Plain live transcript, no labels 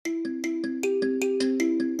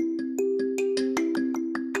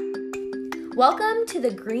Welcome to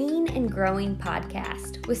the Green and Growing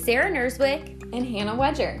Podcast with Sarah Nerswick and Hannah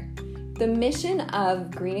Wedger. The mission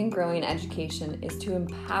of Green and Growing Education is to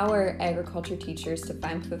empower agriculture teachers to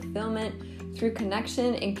find fulfillment through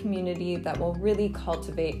connection and community that will really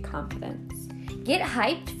cultivate confidence. Get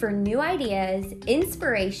hyped for new ideas,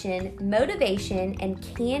 inspiration, motivation, and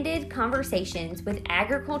candid conversations with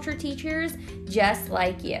agriculture teachers just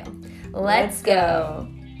like you. Let's go.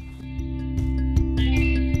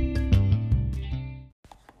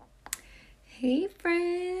 Hey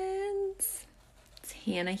friends, it's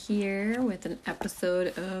Hannah here with an episode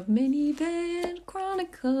of Minivan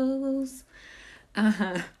Chronicles.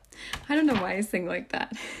 I don't know why I sing like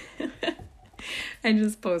that. I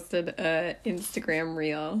just posted an Instagram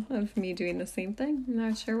reel of me doing the same thing. I'm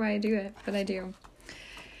not sure why I do it, but I do.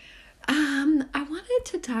 I wanted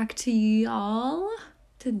to talk to y'all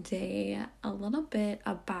today a little bit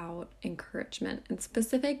about encouragement and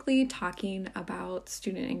specifically talking about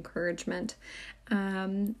student encouragement.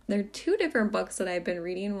 There are two different books that I've been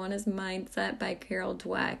reading. One is Mindset by Carol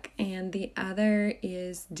Dweck and the other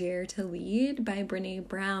is Dare to Lead by Brené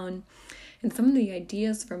Brown. And some of the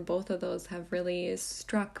ideas from both of those have really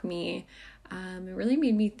struck me. It really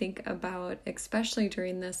made me think about, especially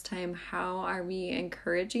during this time, how are we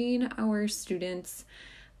encouraging our students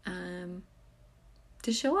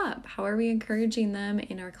to show up? How are we encouraging them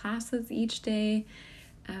in our classes each day?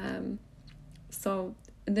 So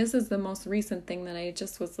this is the most recent thing that I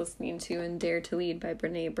just was listening to in Dare to Lead by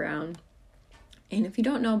Brené Brown. And if you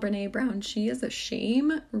don't know Brené Brown, she is a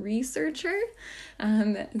shame researcher.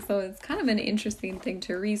 So it's kind of an interesting thing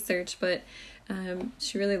to research, but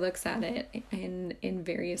she really looks at it in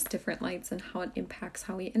various different lights and how it impacts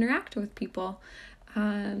how we interact with people.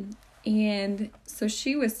 And so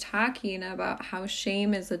she was talking about how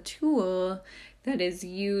shame is a tool that is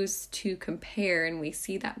used to compare, and we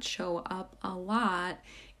see that show up a lot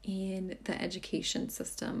in the education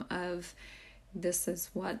system of this is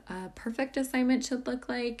what a perfect assignment should look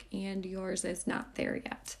like, and yours is not there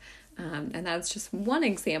yet. And that's just one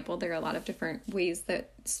example. There are a lot of different ways that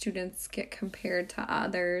students get compared to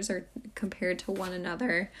others or compared to one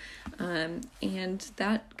another. And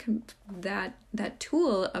that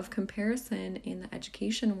tool of comparison in the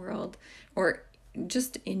education world, or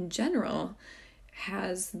just in general,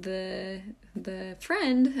 has the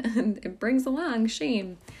friend, it brings along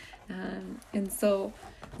shame. And so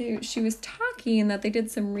she was talking that they did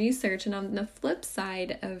some research, and on the flip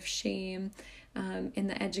side of shame in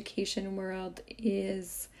the education world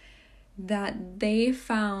is that they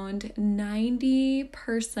found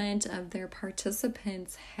 90% of their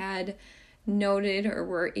participants had noted or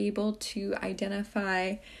were able to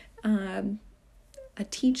identify a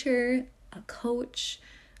teacher, a coach,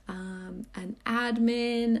 an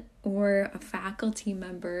admin, or a faculty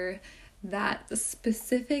member that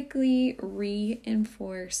specifically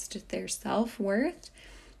reinforced their self-worth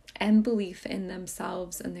and belief in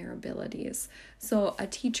themselves and their abilities. So a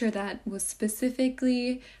teacher that was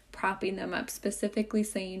specifically propping them up, specifically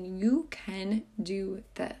saying, you can do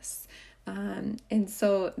this. And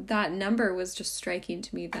so that number was just striking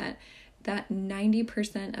to me, that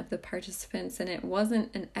 90% of the participants, and it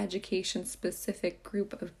wasn't an education specific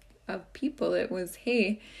group of people. It was,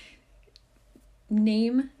 hey,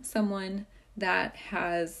 name someone that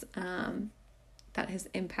has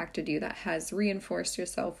impacted you, that has reinforced your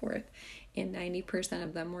self-worth. And 90%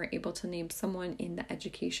 of them were able to name someone in the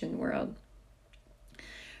education world.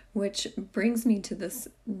 Which brings me to this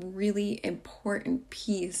really important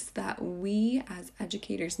piece that we as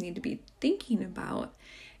educators need to be thinking about.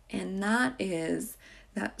 And that is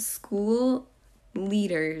that school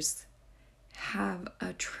leaders have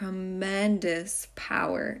a tremendous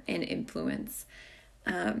power and influence.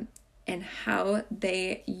 And how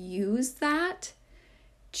they use that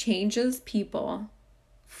changes people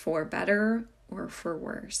for better or for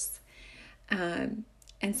worse. And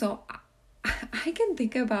so I can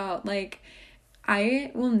think about,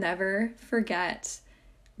 I will never forget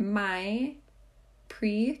my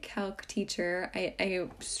pre-calc teacher. I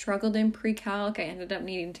struggled in pre-calc. I ended up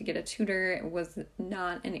needing to get a tutor. It was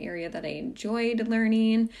not an area that I enjoyed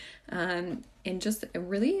learning. And just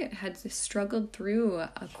really had struggled through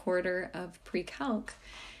a quarter of pre-calc.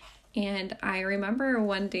 And I remember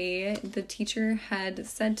one day the teacher had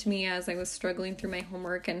said to me as I was struggling through my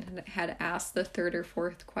homework and had asked the third or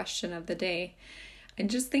fourth question of the day, I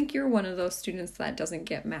just think you're one of those students that doesn't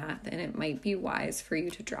get math, and it might be wise for you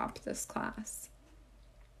to drop this class.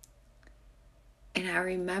 And I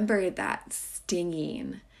remember that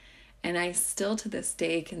stinging, and I still to this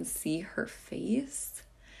day can see her face,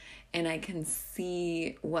 and I can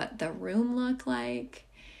see what the room looked like.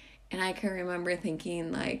 And I can remember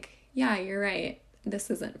thinking like, yeah, you're right. This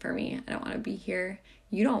isn't for me. I don't want to be here.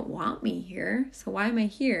 You don't want me here. So why am I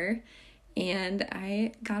here? And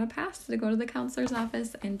I got a pass to go to the counselor's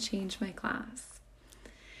office and change my class.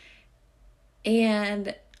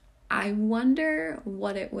 And I wonder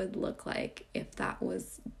what it would look like if that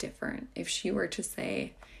was different. If she were to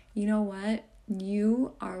say, you know what?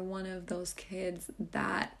 You are one of those kids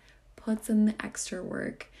that puts in the extra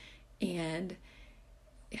work and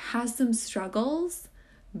has some struggles,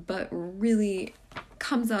 but really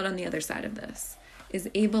comes out on the other side of this, is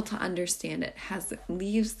able to understand it,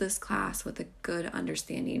 leaves this class with a good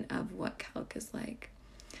understanding of what calc is like.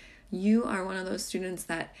 You are one of those students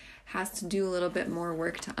that has to do a little bit more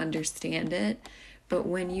work to understand it, but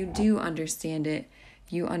when you do understand it,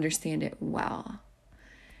 you understand it well.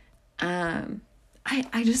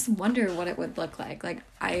 I just wonder what it would look like. Like,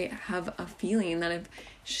 I have a feeling that if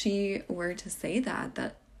she were to say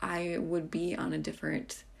that I would be on a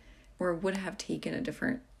different, or would have taken a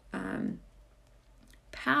different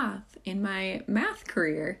path in my math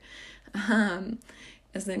career.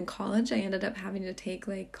 As in college, I ended up having to take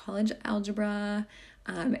like college algebra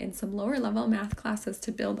and some lower level math classes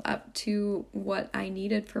to build up to what I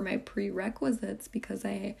needed for my prerequisites, because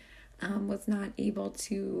I was not able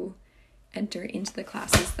to enter into the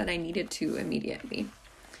classes that I needed to immediately.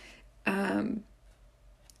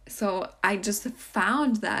 So I just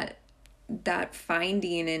found that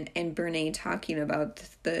finding and Brene talking about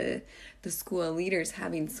the school leaders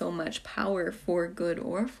having so much power for good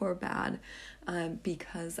or for bad,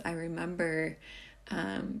 because I remember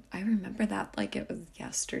that like it was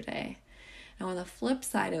yesterday. And on the flip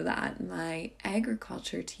side of that, one of my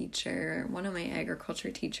agriculture teachers,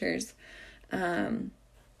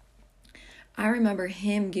 I remember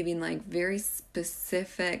him giving like very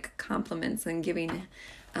specific compliments and giving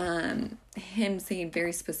him saying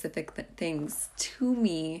very specific things to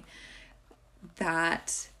me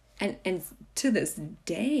that, and to this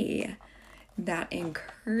day, that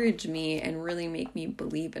encourage me and really make me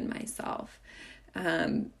believe in myself.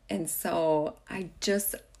 And so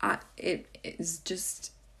it is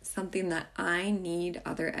just something that I need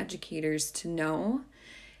other educators to know,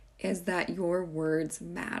 is that your words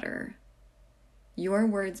matter. Your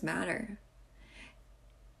words matter.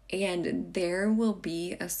 And there will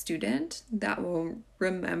be a student that will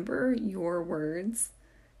remember your words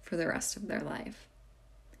for the rest of their life.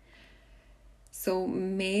 So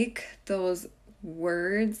make those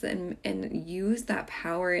words and use that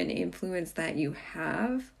power and influence that you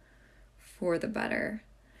have for the better.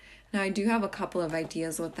 Now, I do have a couple of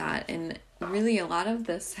ideas with that, and really a lot of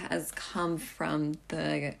this has come from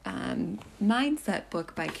the Mindset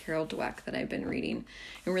book by Carol Dweck that I've been reading,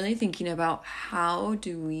 and really thinking about how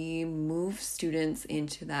do we move students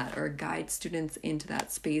into that, or guide students into that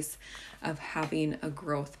space of having a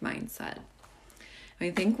growth mindset. I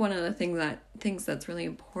think one of the things that's really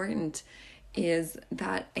important is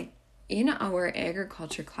that in our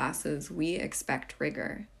agriculture classes, we expect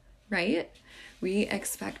rigor, right? We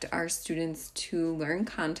expect our students to learn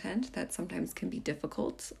content that sometimes can be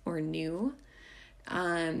difficult or new.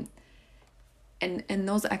 And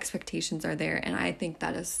those expectations are there. And I think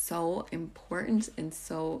that is so important and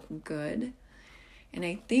so good. And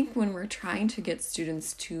I think when we're trying to get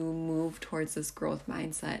students to move towards this growth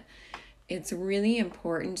mindset, it's really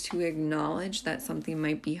important to acknowledge that something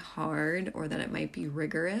might be hard or that it might be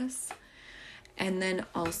rigorous. And then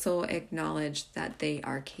also acknowledge that they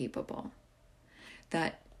are capable.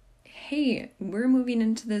 That, hey, we're moving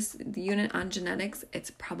into the unit on genetics.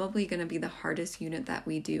 It's probably going to be the hardest unit that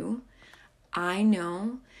we do. I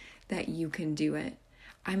know that you can do it.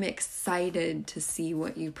 I'm excited to see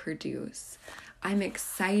what you produce. I'm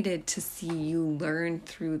excited to see you learn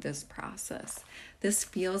through this process. This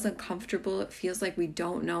feels uncomfortable. It feels like we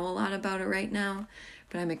don't know a lot about it right now,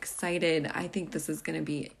 but I'm excited. I think this is going to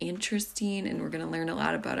be interesting, and we're going to learn a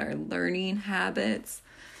lot about our learning habits,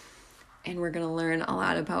 and we're going to learn a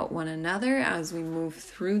lot about one another as we move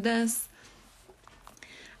through this.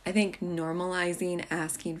 I think normalizing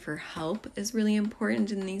asking for help is really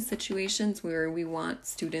important in these situations where we want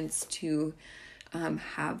students to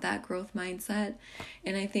have that growth mindset.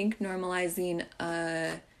 And I think normalizing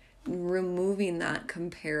removing that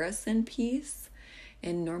comparison piece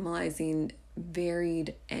and normalizing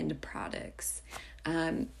varied end products,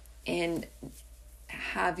 and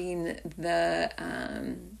having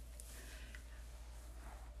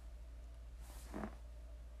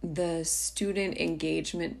the student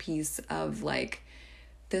engagement piece of like,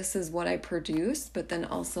 this is what I produce, but then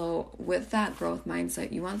also with that growth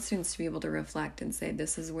mindset, you want students to be able to reflect and say,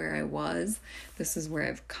 this is where I was, this is where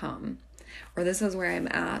I've come. or this is where I'm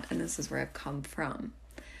at and this is where I've come from,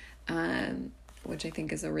 which I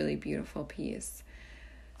think is a really beautiful piece.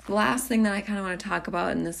 The last thing that I kind of want to talk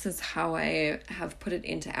about, and this is how I have put it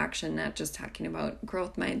into action, not just talking about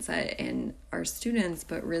growth mindset in our students,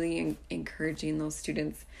 but really encouraging those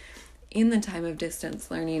students in the time of distance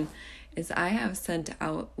learning, is I have sent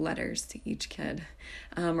out letters to each kid,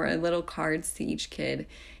 or little cards to each kid.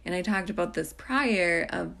 And I talked about this prior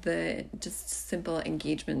of the just simple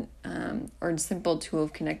engagement, or simple tool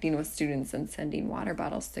of connecting with students and sending water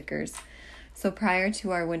bottle stickers. So prior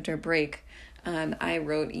to our winter break, I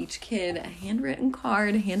wrote each kid a handwritten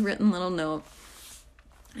card, a handwritten little note,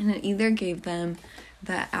 and it either gave them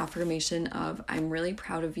the affirmation of, I'm really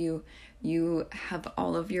proud of you. You have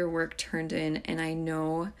all of your work turned in, and I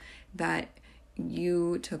know that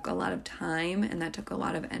you took a lot of time and that took a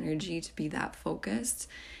lot of energy to be that focused,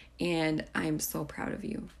 and I'm so proud of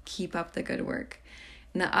you. Keep up the good work.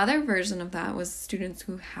 And the other version of that was students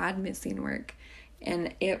who had missing work,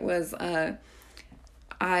 and it was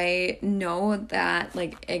I know that,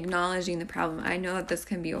 like, acknowledging the problem, I know that this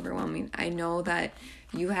can be overwhelming. I know that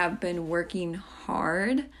you have been working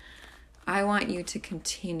hard. I want you to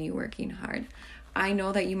continue working hard. I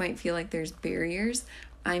know that you might feel like there's barriers.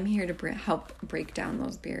 I'm here to help break down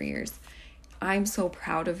those barriers. I'm so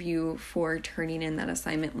proud of you for turning in that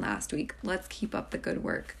assignment last week. Let's keep up the good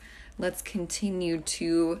work. Let's continue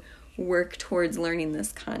to work towards learning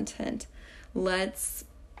this content. Let's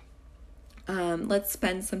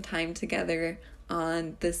spend some time together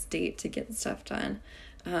on this date to get stuff done.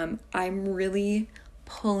 I'm really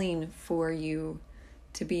pulling for you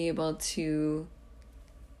to be able to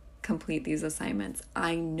complete these assignments.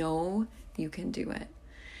 I know you can do it.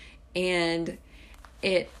 And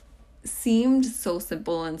it seemed so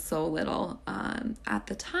simple and so little at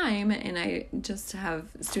the time, and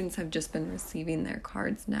students have just been receiving their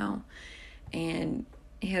cards now. And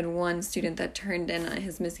I had one student that turned in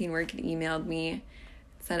his missing work and emailed me,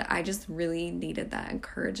 said, I just really needed that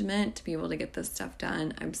encouragement to be able to get this stuff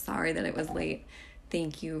done. I'm sorry that it was late.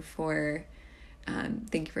 Thank you for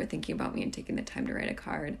thinking about me and taking the time to write a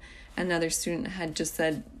card. Another student had just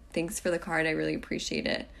said, thanks for the card. I really appreciate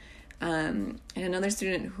it. And another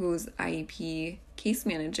student whose IEP case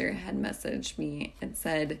manager had messaged me and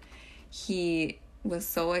said he was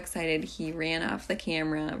so excited he ran off the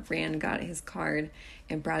camera, got his card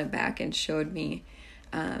and brought it back and showed me.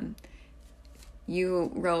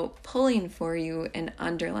 You wrote pulling for you and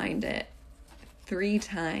underlined it 3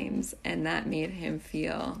 times, and that made him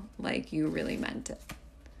feel like you really meant it.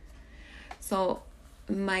 So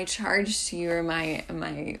my charge to you, or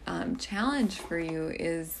my challenge for you,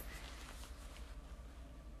 is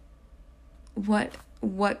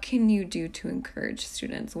what can you do to encourage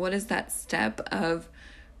students? What is that step of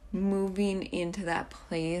moving into that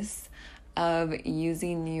place of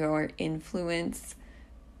using your influence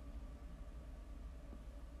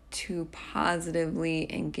to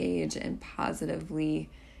positively engage and positively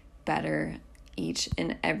better each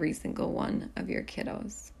and every single one of your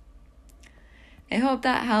kiddos? I hope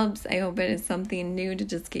that helps. I hope it is something new to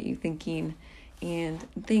just get you thinking. And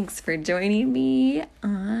thanks for joining me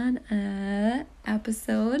on a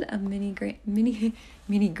episode of Minivan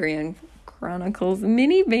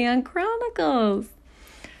Chronicles.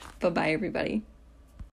 Bye-bye, everybody.